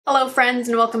Hello friends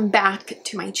and welcome back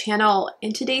to my channel.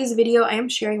 In today's video, I am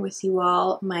sharing with you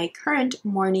all my current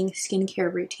morning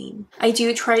skincare routine. I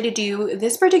do try to do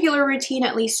this particular routine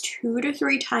at least 2 to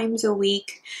 3 times a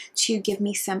week to give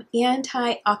me some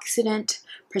antioxidant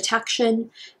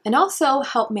protection and also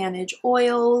help manage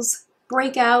oils,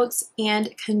 breakouts,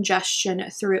 and congestion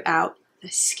throughout the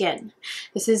skin.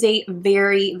 This is a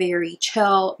very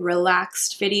chill,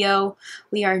 relaxed video.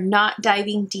 We are not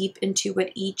diving deep into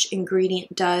what each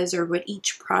ingredient does or what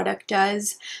each product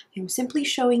does. I'm simply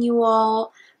showing you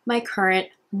all my current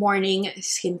morning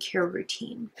skincare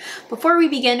routine. Before we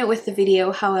begin with the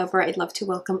video, however, I'd love to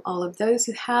welcome all of those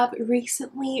who have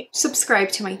recently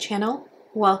subscribed to my channel.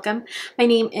 Welcome. My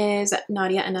name is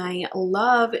Nadia and I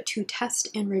love to test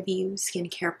and review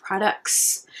skincare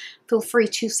products. Feel free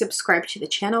to subscribe to the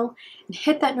channel and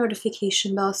hit that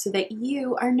notification bell so that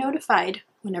you are notified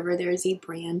whenever there is a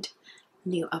brand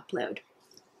new upload.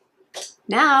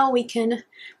 Now we can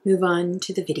move on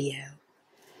to the video.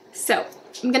 So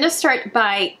I'm going to start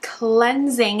by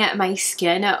cleansing my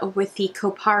skin with the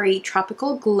Kopari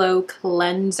Tropical Glow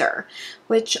Cleanser,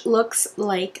 which looks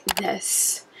like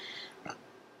this.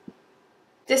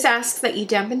 This asks that you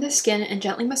dampen the skin and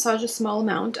gently massage a small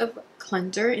amount of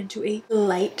cleanser into a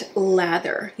light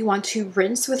lather. You want to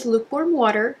rinse with lukewarm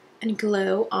water and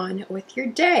glow on with your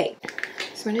day.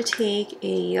 So I'm going to take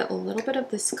a little bit of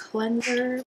this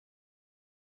cleanser,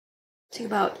 take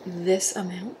about this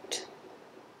amount.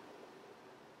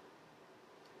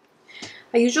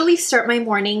 I usually start my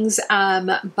mornings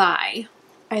by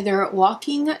either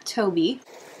walking Toby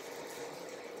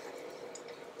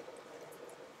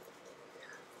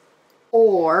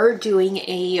or doing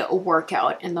a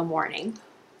workout in the morning.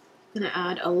 I'm gonna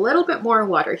add a little bit more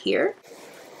water here.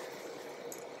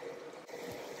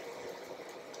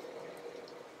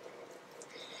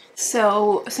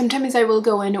 So sometimes I will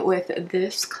go in with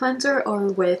this cleanser or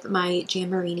with my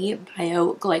Giammarini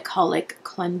Bio-Glycolic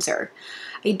Cleanser.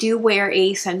 I do wear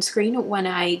a sunscreen when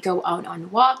I go out on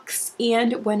walks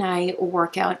and when I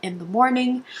work out in the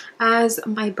morning, as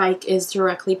my bike is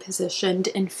directly positioned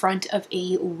in front of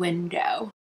a window.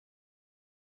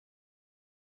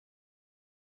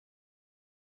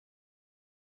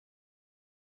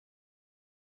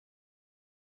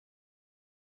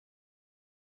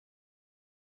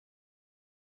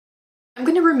 I'm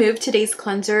going to remove today's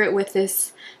cleanser with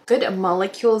this Good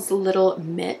Molecules little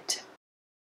mitt.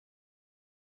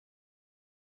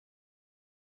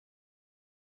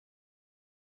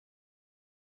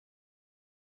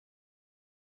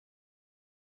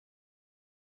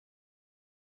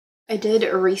 I did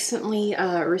recently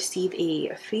receive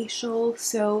a facial,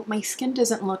 so my skin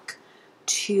doesn't look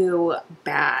too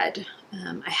bad.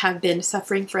 I have been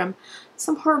suffering from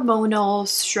some hormonal,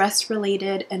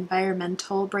 stress-related,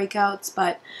 environmental breakouts,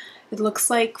 but it looks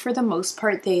like for the most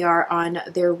part they are on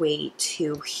their way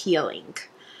to healing.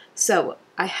 So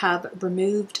I have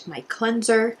removed my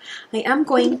cleanser. I am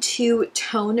going to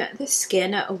tone the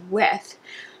skin with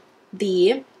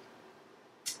the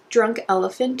Drunk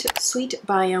Elephant Sweet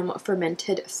Biome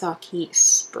Fermented Sake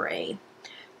Spray.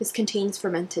 This contains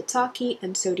fermented sake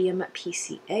and sodium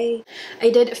PCA. I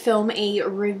did film a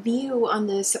review on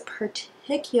this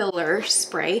particular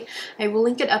spray. I will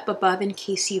link it up above in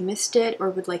case you missed it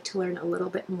or would like to learn a little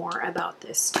bit more about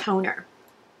this toner.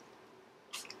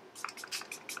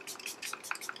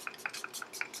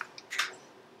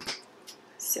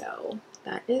 So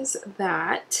that is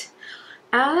that.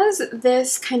 As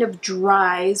this kind of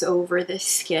dries over the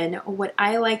skin, what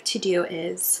I like to do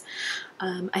is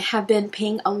I have been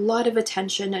paying a lot of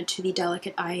attention to the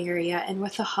delicate eye area, and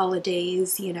with the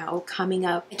holidays, you know, coming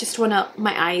up, I just want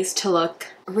my eyes to look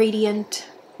radiant,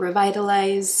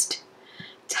 revitalized,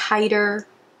 tighter,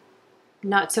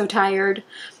 not so tired.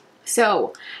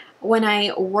 So when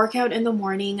I work out in the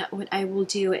morning, what I will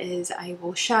do is I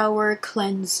will shower,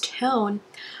 cleanse, tone.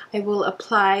 I will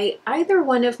apply either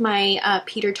one of my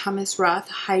Peter Thomas Roth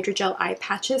Hydrogel eye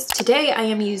patches. Today I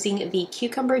am using the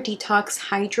Cucumber De-Tox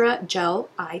Hydra Gel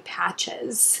eye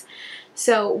patches.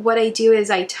 So what I do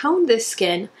is I tone the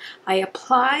skin, I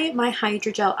apply my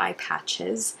hydrogel eye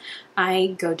patches,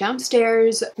 I go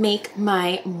downstairs, make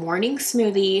my morning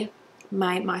smoothie,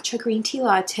 my matcha green tea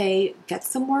latte, get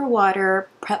some more water,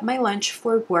 prep my lunch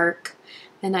for work,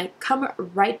 then I come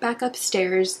right back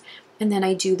upstairs and then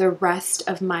I do the rest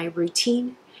of my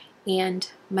routine and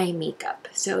my makeup.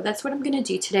 So that's what I'm going to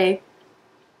do today.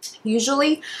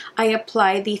 Usually I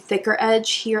apply the thicker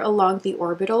edge here along the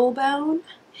orbital bone,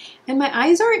 and my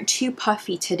eyes aren't too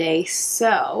puffy today,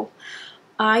 so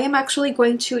I am actually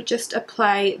going to just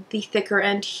apply the thicker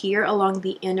end here along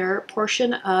the inner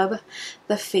portion of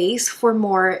the face for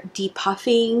more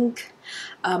depuffing,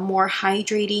 more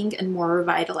hydrating, and more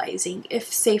revitalizing.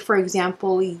 If, say, for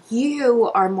example,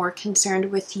 you are more concerned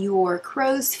with your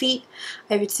crow's feet,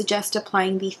 I would suggest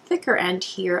applying the thicker end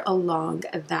here along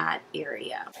that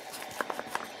area.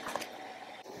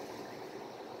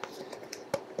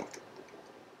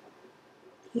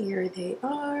 Here they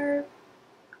are.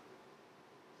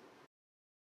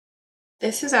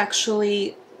 This is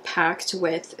actually packed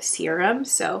with serum,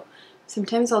 so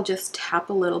sometimes I'll just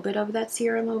tap a little bit of that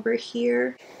serum over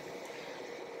here.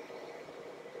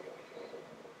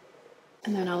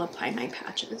 And then I'll apply my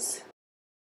patches.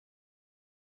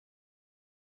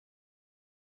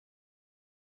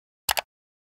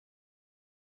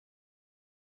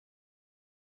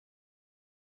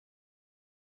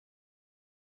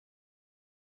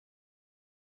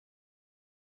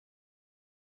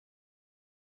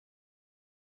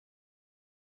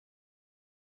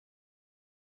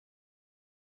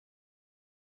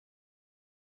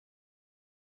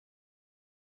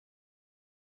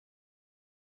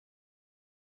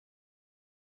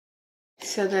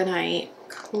 So then I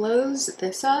close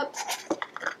this up.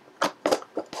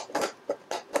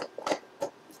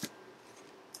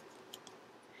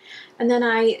 And then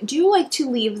I do like to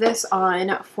leave this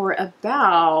on for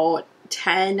about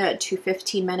 10 to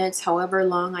 15 minutes, however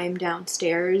long I'm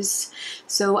downstairs.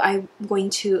 So I'm going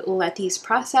to let these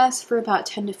process for about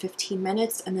 10 to 15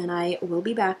 minutes, and then I will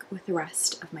be back with the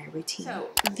rest of my routine. So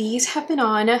these have been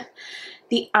on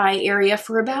the eye area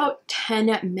for about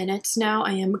 10 minutes now.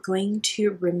 I am going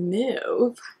to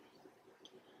remove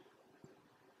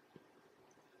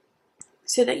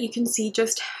so that you can see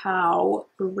just how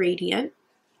radiant,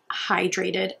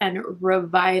 hydrated, and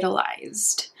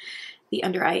revitalized the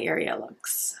under eye area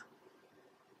looks.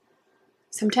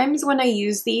 Sometimes when I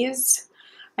use these,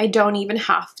 I don't even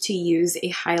have to use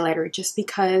a highlighter just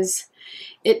because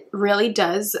it really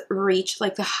does reach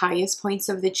like the highest points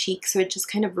of the cheek, so it just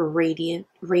kind of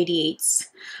radiates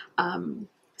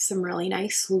some really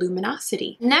nice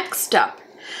luminosity. Next up,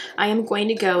 I am going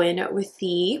to go in with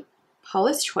the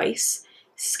Paula's Choice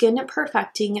Skin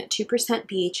Perfecting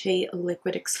 2% BHA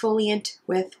Liquid Exfoliant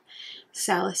with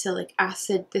salicylic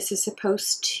acid. This is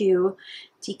supposed to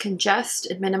decongest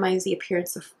and minimize the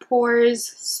appearance of pores,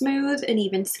 smooth and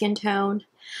even skin tone.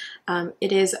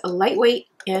 It is lightweight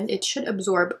and it should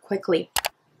absorb quickly.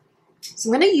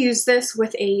 So I'm going to use this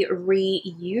with a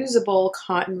reusable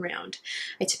cotton round.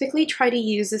 I typically try to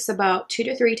use this about 2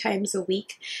 to 3 times a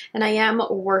week, and I am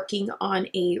working on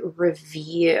a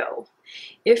review.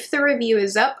 If the review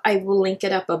is up, I will link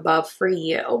it up above for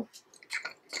you.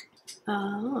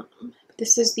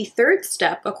 This is the third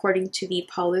step according to the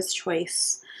Paula's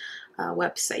Choice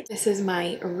website. This is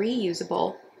my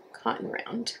reusable cotton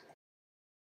round.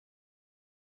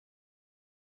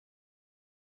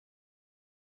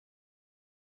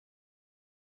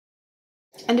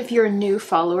 And if you're a new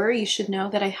follower, you should know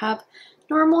that I have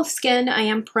normal skin. I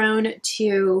am prone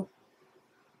to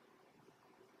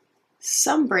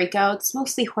some breakouts,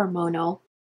 mostly hormonal.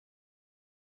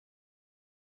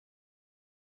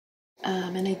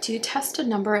 And I do test a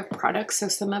number of products, so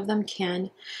some of them can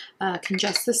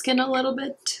congest the skin a little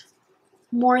bit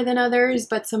more than others,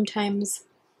 but sometimes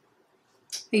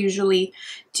I usually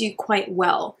do quite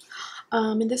well.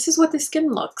 And this is what the skin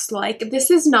looks like.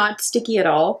 This is not sticky at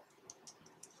all.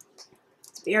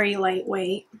 It's very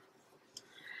lightweight.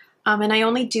 And I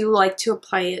only do like to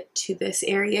apply it to this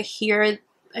area here.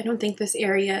 I don't think this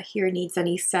area here needs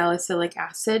any salicylic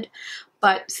acid,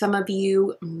 but some of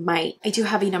you might. I do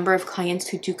have a number of clients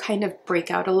who do kind of break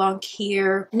out along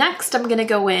here. Next, I'm gonna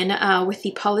go in with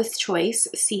the Paula's Choice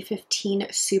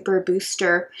C15 Super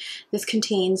Booster. This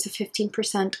contains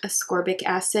 15% ascorbic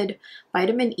acid,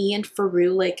 vitamin E, and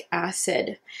ferulic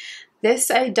acid.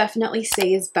 This I definitely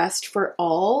say is best for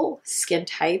all skin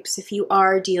types. If you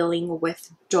are dealing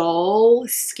with dull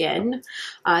skin,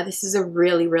 this is a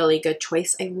really, really good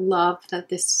choice. I love that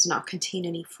this does not contain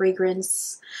any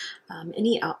fragrance,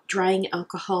 any drying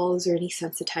alcohols, or any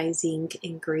sensitizing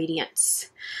ingredients.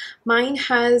 Mine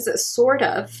has sort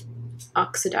of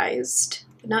oxidized,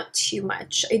 but not too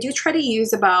much. I do try to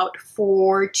use about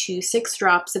 4 to 6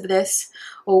 drops of this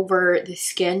over the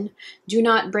skin. Do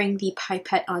not bring the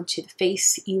pipette onto the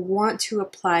face. You want to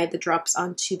apply the drops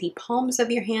onto the palms of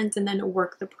your hands and then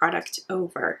work the product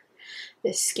over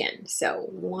the skin. So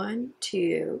 1,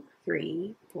 2,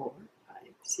 3, 4, 5,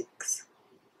 6.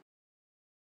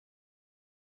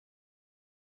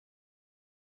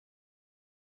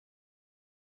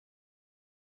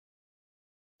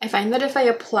 I find that if I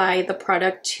apply the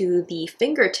product to the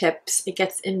fingertips, it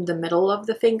gets in the middle of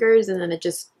the fingers and then it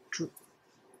just,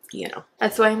 you know.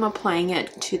 That's why I'm applying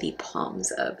it to the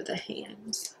palms of the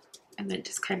hands. And then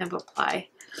just kind of apply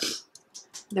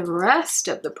the rest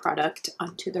of the product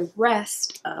onto the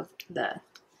rest of the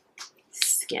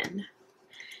skin.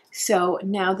 So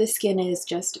now the skin is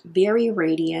just very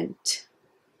radiant.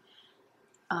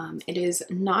 It is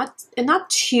not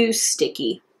too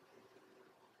sticky.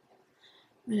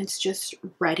 And it's just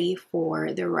ready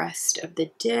for the rest of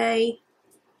the day.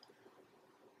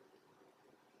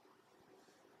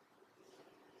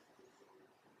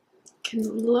 Can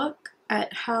look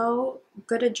at how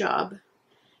good a job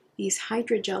these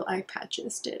hydrogel eye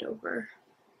patches did over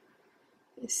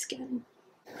the skin.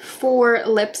 For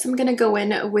lips, I'm going to go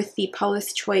in with the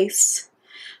Paulas Choice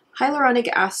Hyaluronic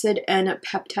Acid and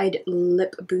Peptide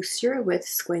Lip Booster with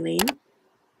squalane.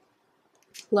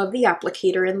 Love the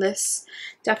applicator in this.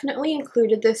 Definitely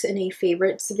included this in a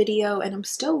favorites video, and I'm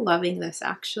still loving this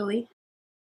actually.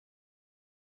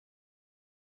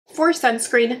 For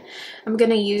sunscreen, I'm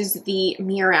going to use the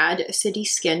Murad City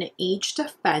Skin Age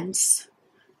Defense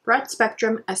Broad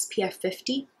Spectrum SPF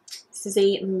 50. This is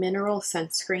a mineral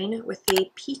sunscreen with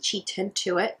a peachy tint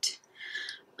to it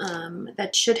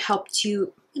that should help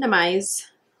to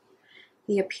minimize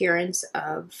the appearance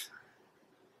of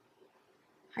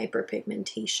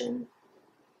hyperpigmentation.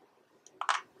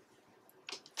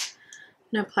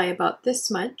 I'm going to apply about this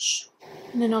much,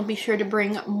 and then I'll be sure to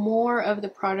bring more of the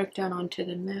product down onto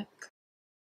the neck.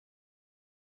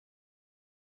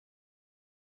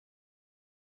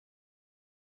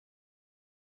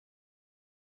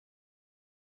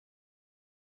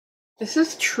 This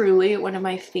is truly one of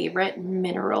my favorite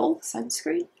mineral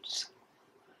sunscreens.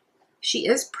 She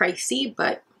is pricey,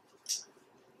 but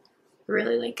I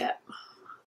really like it.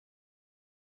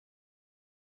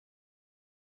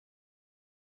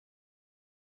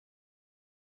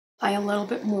 Apply a little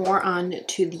bit more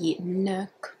onto the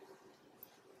neck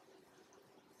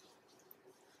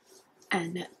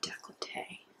and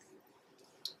décolleté.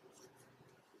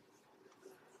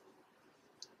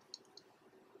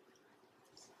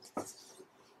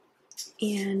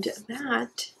 And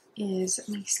that is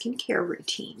my skincare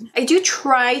routine. I do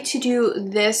try to do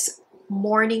this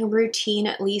morning routine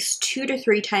at least 2 to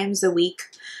 3 times a week,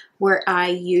 where I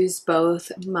use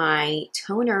both my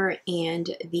toner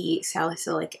and the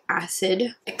salicylic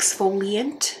acid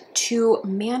exfoliant to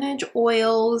manage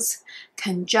oils,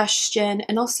 congestion,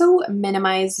 and also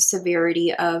minimize the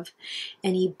severity of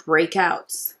any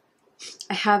breakouts.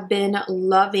 I have been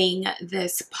loving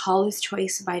this Paula's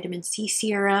Choice Vitamin C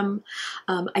Serum.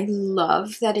 I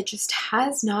love that it just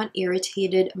has not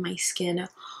irritated my skin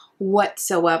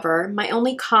whatsoever. My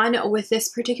only con with this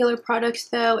particular product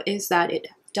though is that it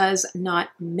does not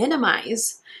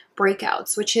minimize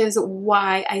breakouts, which is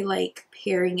why I like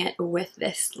pairing it with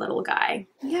this little guy.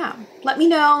 Yeah, let me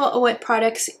know what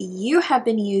products you have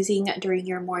been using during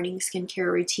your morning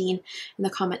skincare routine in the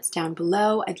comments down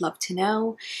below. I'd love to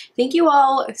know. Thank you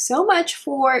all so much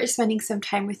for spending some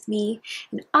time with me,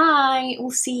 and I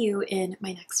will see you in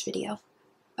my next video.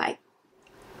 Bye.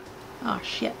 Oh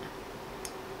shit.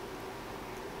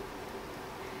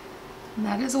 And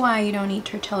that is why you don't eat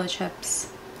tortilla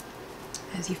chips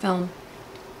as you film.